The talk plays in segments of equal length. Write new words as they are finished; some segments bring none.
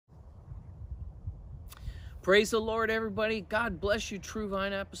Praise the Lord, everybody. God bless you, True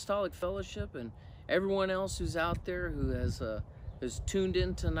Vine Apostolic Fellowship, and everyone else who's out there who has tuned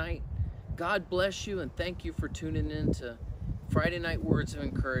in tonight. God bless you, and thank you for tuning in to Friday Night Words of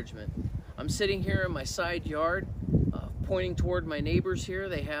Encouragement. I'm sitting here in my side yard, pointing toward my neighbors here.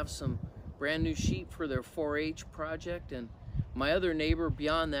 They have some brand new sheep for their 4-H project, and my other neighbor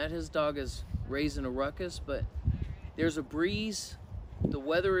beyond that, his dog is raising a ruckus, but there's a breeze, the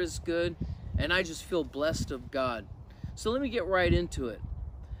weather is good, and I just feel blessed of God. So let me get right into it.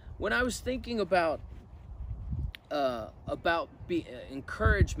 When I was thinking about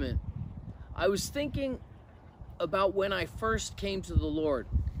encouragement, I was thinking about when I first came to the Lord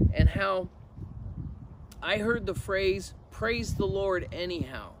and how I heard the phrase, praise the Lord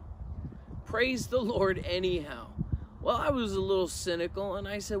anyhow. Praise the Lord anyhow. Well, I was a little cynical, and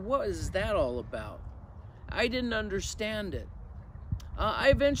I said, what is that all about? I didn't understand it. I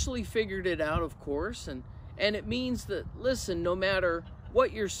eventually figured it out, of course, and it means that, listen, no matter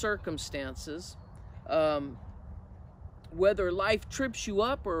what your circumstances, whether life trips you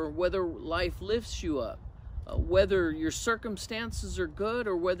up or whether life lifts you up, whether your circumstances are good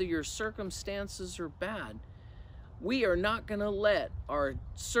or whether your circumstances are bad, we are not going to let our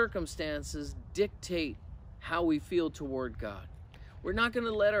circumstances dictate how we feel toward God. We're not going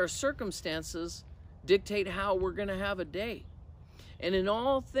to let our circumstances dictate how we're going to have a day. And in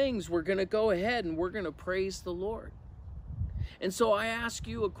all things, we're going to go ahead and we're going to praise the Lord. And so I ask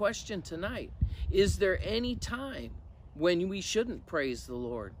you a question tonight. Is there any time when we shouldn't praise the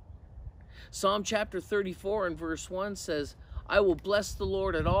Lord? Psalm chapter 34 and verse 1 says, I will bless the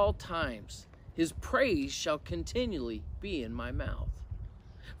Lord at all times. His praise shall continually be in my mouth.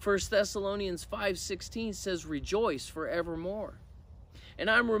 1 Thessalonians 5:16 says, rejoice forevermore. And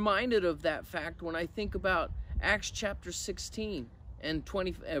I'm reminded of that fact when I think about Acts chapter 16 and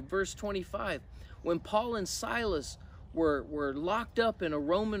verse 25, when Paul and Silas were locked up in a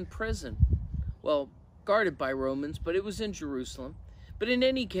Roman prison, well, guarded by Romans, but it was in Jerusalem. But in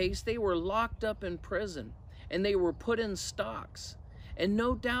any case, they were locked up in prison, and they were put in stocks. And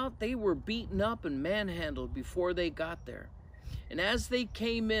no doubt they were beaten up and manhandled before they got there. And as they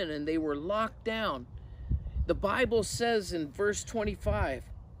came in and they were locked down, the Bible says in verse 25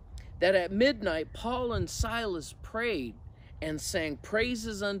 that at midnight Paul and Silas prayed and sang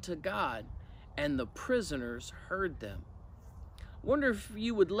praises unto God, and the prisoners heard them. Wonder if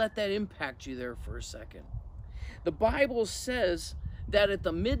you would let that impact you there for a second. The Bible says that at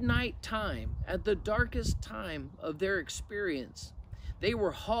the midnight time, at the darkest time of their experience, they were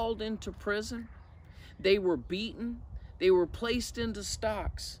hauled into prison, they were beaten, they were placed into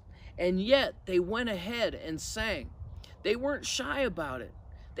stocks, and yet they went ahead and sang. They weren't shy about it.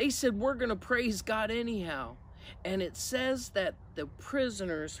 They said, we're going to praise God anyhow. And it says that the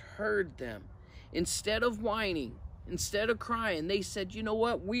prisoners heard them. Instead of whining, instead of crying, they said, you know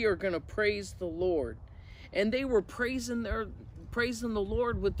what? We are going to praise the Lord. And they were praising the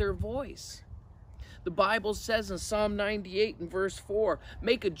Lord with their voice. The Bible says in Psalm 98 and verse 4,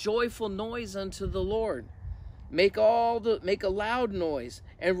 make a joyful noise unto the Lord. Make a loud noise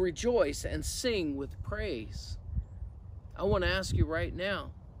and rejoice and sing with praise. I want to ask you right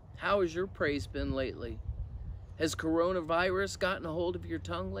now, how has your praise been lately? Has coronavirus gotten a hold of your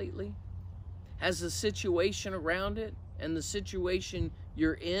tongue lately? Has the situation around it and the situation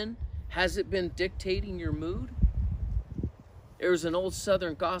you're in, has it been dictating your mood? There was an old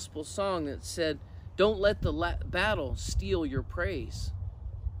Southern gospel song that said, don't let the battle steal your praise.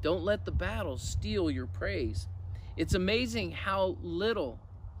 Don't let the battle steal your praise. It's amazing how little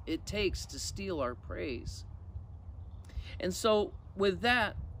it takes to steal our praise. And so with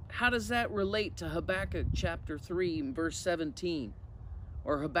that, how does that relate to Habakkuk chapter 3 and verse 17?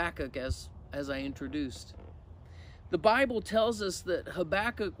 Or Habakkuk as I introduced. The Bible tells us that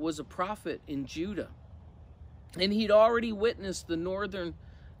Habakkuk was a prophet in Judah. And he'd already witnessed the northern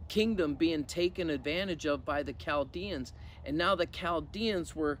kingdom being taken advantage of by the Chaldeans. And now the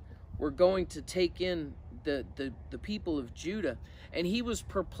Chaldeans were going to take in the people of Judah. And he was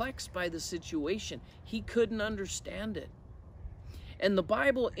perplexed by the situation. He couldn't understand it. And the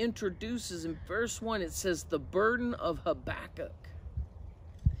Bible introduces in verse 1, it says, the burden of Habakkuk.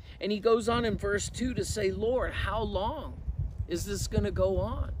 And he goes on in verse 2 to say, Lord, how long is this going to go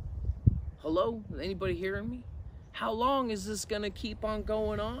on? Hello? Anybody hearing me? How long is this going to keep on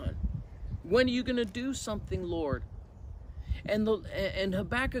going on? When are you going to do something, Lord? And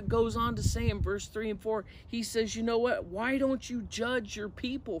Habakkuk goes on to say in verse 3 and 4, he says, you know what? Why don't you judge your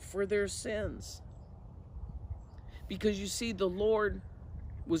people for their sins? Because you see, the Lord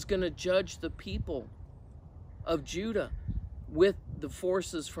was going to judge the people of Judah with the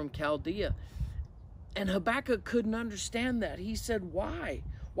forces from Chaldea. And Habakkuk couldn't understand that. He said, why?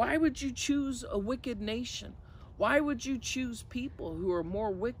 Why would you choose a wicked nation? Why would you choose people who are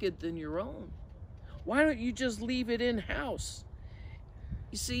more wicked than your own? Why don't you just leave it in-house?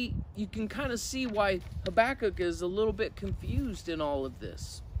 You see, you can kind of see why Habakkuk is a little bit confused in all of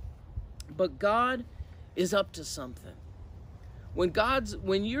this. But God is up to something.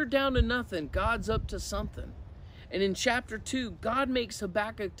 When you're down to nothing, God's up to something. And in chapter 2, God makes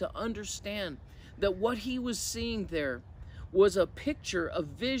Habakkuk to understand that what he was seeing there was a picture, a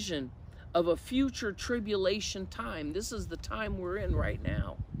vision of a future tribulation time. This is the time we're in right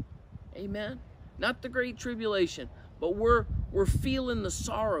now. Amen? Not the great tribulation, but we're feeling the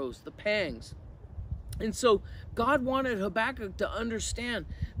sorrows, the pangs. And so God wanted Habakkuk to understand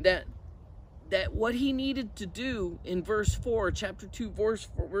that what he needed to do in verse 4, chapter 2,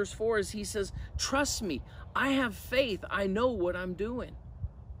 verse 4, is he says, trust me, I have faith, I know what I'm doing.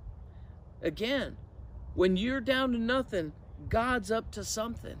 Again, when you're down to nothing, God's up to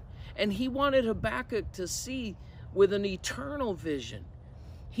something. And he wanted Habakkuk to see with an eternal vision.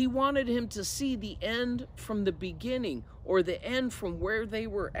 He wanted him to see the end from the beginning, or the end from where they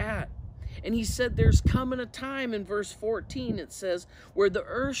were at. And he said there's coming a time, in verse 14 it says, where the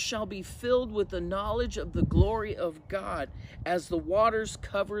earth shall be filled with the knowledge of the glory of God as the waters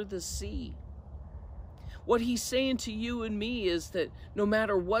cover the sea. What he's saying to you and me is that no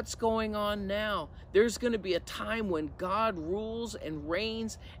matter what's going on now, there's going to be a time when God rules and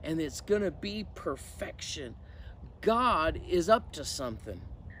reigns, and it's going to be perfection. God is up to something.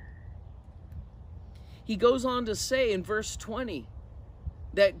 He goes on to say in verse 20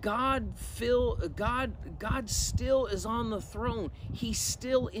 that God still is on the throne. He's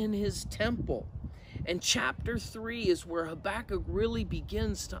still in his temple. And chapter 3 is where Habakkuk really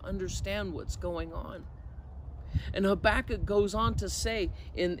begins to understand what's going on. And Habakkuk goes on to say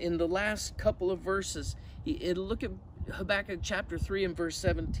in the last couple of verses, look at Habakkuk chapter 3 and verse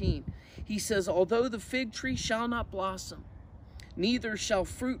 17. He says, although the fig tree shall not blossom, neither shall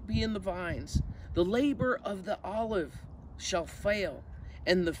fruit be in the vines, the labor of the olive shall fail,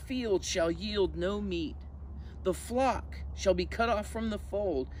 and the field shall yield no meat. The flock shall be cut off from the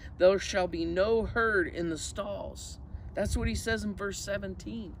fold, there shall be no herd in the stalls. That's what he says in verse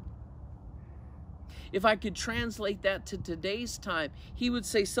 17. If I could translate that to today's time, he would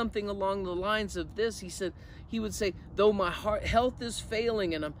say something along the lines of this. He would say, though my health is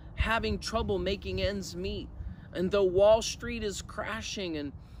failing and I'm having trouble making ends meet, and though Wall Street is crashing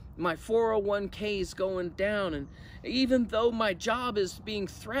and my 401k is going down, and even though my job is being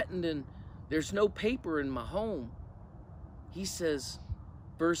threatened and there's no paper in my home, he says,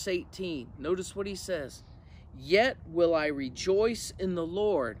 verse 18, notice what he says, yet will I rejoice in the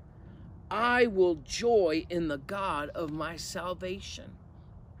Lord. I will joy in the God of my salvation.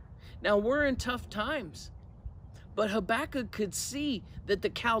 Now, we're in tough times, but Habakkuk could see that the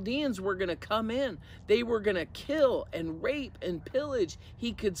Chaldeans were going to come in. They were going to kill and rape and pillage.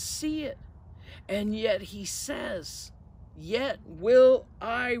 He could see it. And yet he says, yet will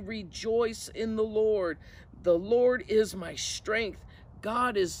I rejoice in the Lord. The Lord is my strength.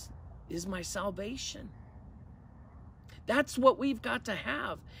 God is my salvation. That's what we've got to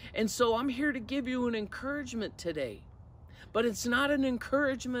have. And so I'm here to give you an encouragement today. But it's not an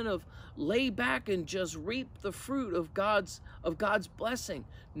encouragement of lay back and just reap the fruit of God's blessing.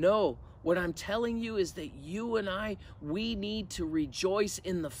 No, what I'm telling you is that you and we need to rejoice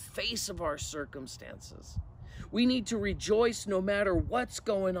in the face of our circumstances. We need to rejoice no matter what's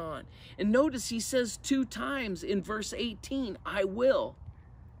going on. And notice he says 2 times in verse 18, I will.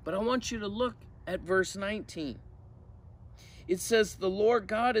 But I want you to look at verse 19. It says, the Lord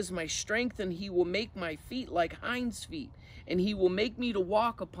God is my strength, and he will make my feet like hinds' feet, and he will make me to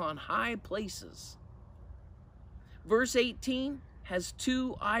walk upon high places. Verse 18 has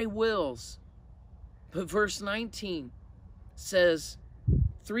 2 I wills, but verse 19 says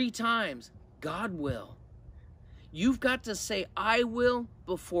 3 times, God will. You've got to say I will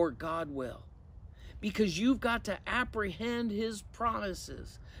before God will, because you've got to apprehend his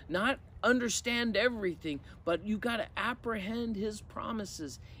promises, not understand everything, but you got to apprehend his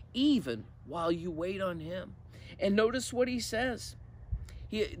promises even while you wait on him. And notice what he says.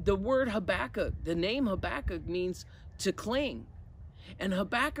 The word Habakkuk, the name Habakkuk, means to cling. And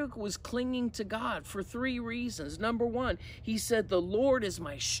Habakkuk was clinging to God for 3 reasons. Number 1, he said, the Lord is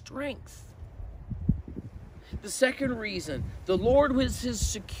my strength. The second reason, the Lord was his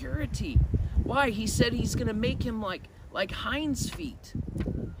security. Why? He said he's going to make him like hinds' feet.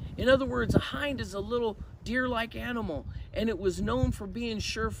 In other words, a hind is a little deer-like animal, and it was known for being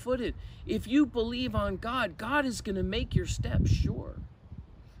sure-footed. If you believe on God, God is going to make your steps sure.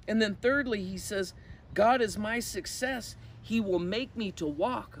 And then thirdly, he says, God is my success. He will make me to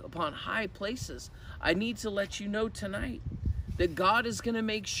walk upon high places. I need to let you know tonight that God is going to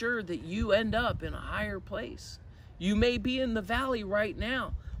make sure that you end up in a higher place. You may be in the valley right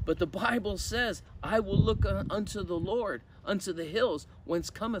now, but the Bible says, I will look unto the Lord, unto the hills, whence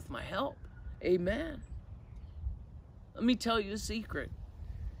cometh my help. Amen. Let me tell you a secret.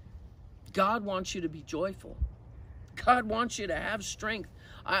 God wants you to be joyful. God wants you to have strength.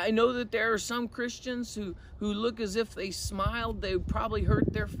 I know that there are some Christians who look as if they smiled, they probably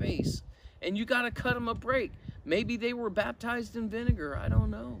hurt their face. And you got to cut them a break. Maybe they were baptized in vinegar. I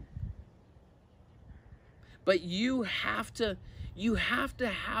don't know. But you have to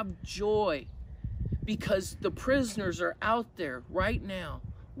have joy, because the prisoners are out there right now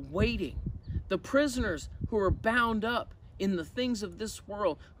waiting. The prisoners who are bound up in the things of this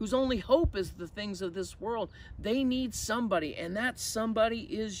world, whose only hope is the things of this world, they need somebody, and that somebody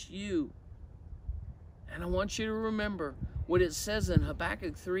is you. And I want you to remember what it says in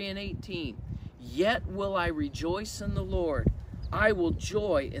Habakkuk 3:18. Yet will I rejoice in the Lord. I will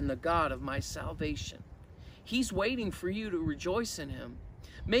joy in the God of my salvation. He's waiting for you to rejoice in him.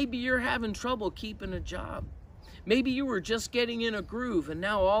 Maybe you're having trouble keeping a job. Maybe you were just getting in a groove, and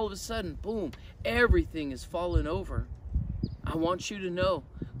now all of a sudden, boom, everything is falling over. I want you to know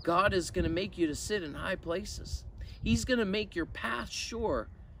God is going to make you to sit in high places. He's going to make your path sure,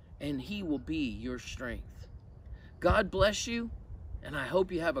 and he will be your strength. God bless you, and I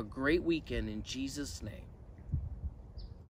hope you have a great weekend in Jesus' name.